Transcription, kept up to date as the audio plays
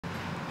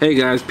Hey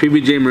guys,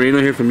 PBJ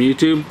Marino here from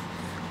YouTube.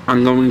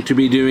 I'm going to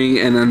be doing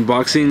an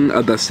unboxing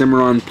of the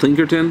Cimarron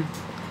Plinkerton.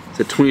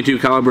 It's a 22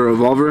 caliber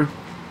revolver.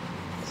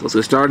 So let's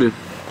get started.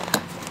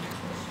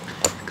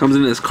 Comes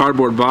in this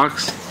cardboard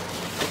box.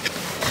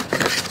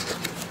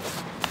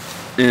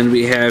 And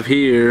we have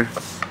here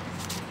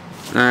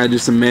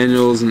just some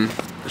manuals and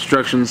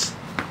instructions.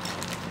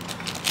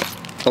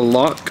 A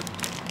lock.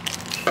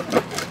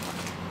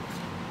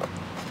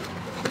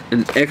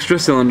 An extra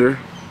cylinder.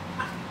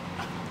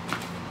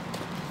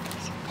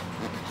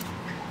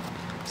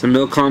 Some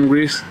Milcom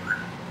grease,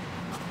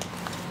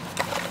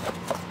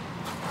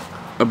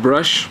 a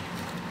brush,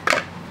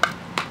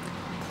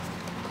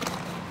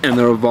 and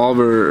the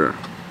revolver.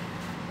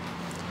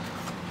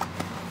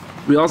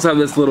 We also have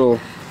this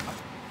little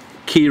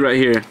key right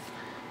here,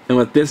 and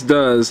what this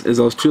does is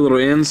those two little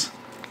ends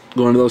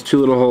go into those two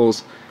little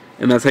holes,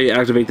 and that's how you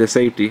activate the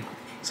safety.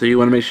 So you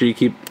want to make sure you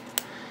keep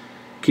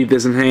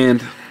this in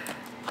hand.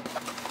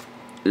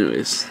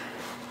 Anyways,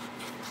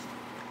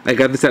 I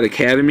got this at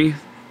Academy.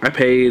 I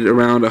paid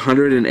around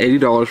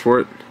 $180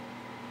 for it,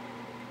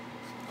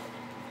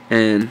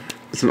 and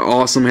it's an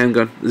awesome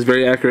handgun. It's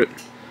very accurate,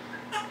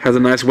 has a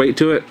nice weight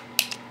to it.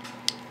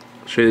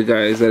 I'll show you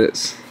guys that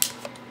it's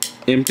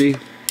empty.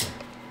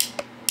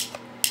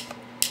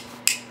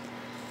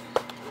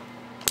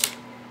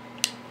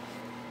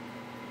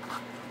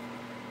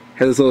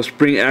 Has this little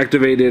spring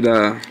activated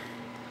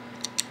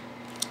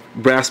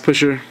brass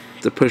pusher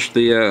to push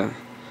the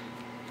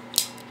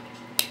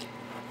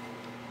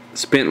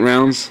spent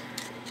rounds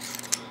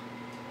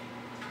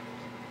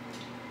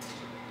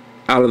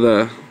out of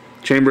the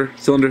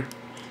cylinder,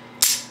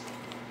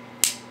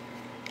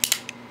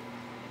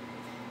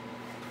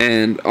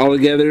 and all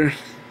together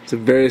it's a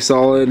very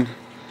solid,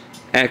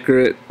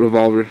 accurate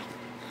revolver.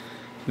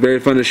 Very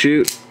fun to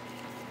shoot,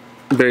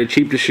 very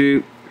cheap to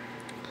shoot.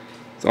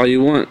 It's all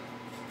you want.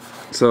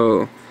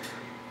 So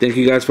thank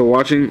you guys for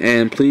watching,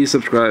 and please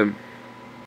subscribe.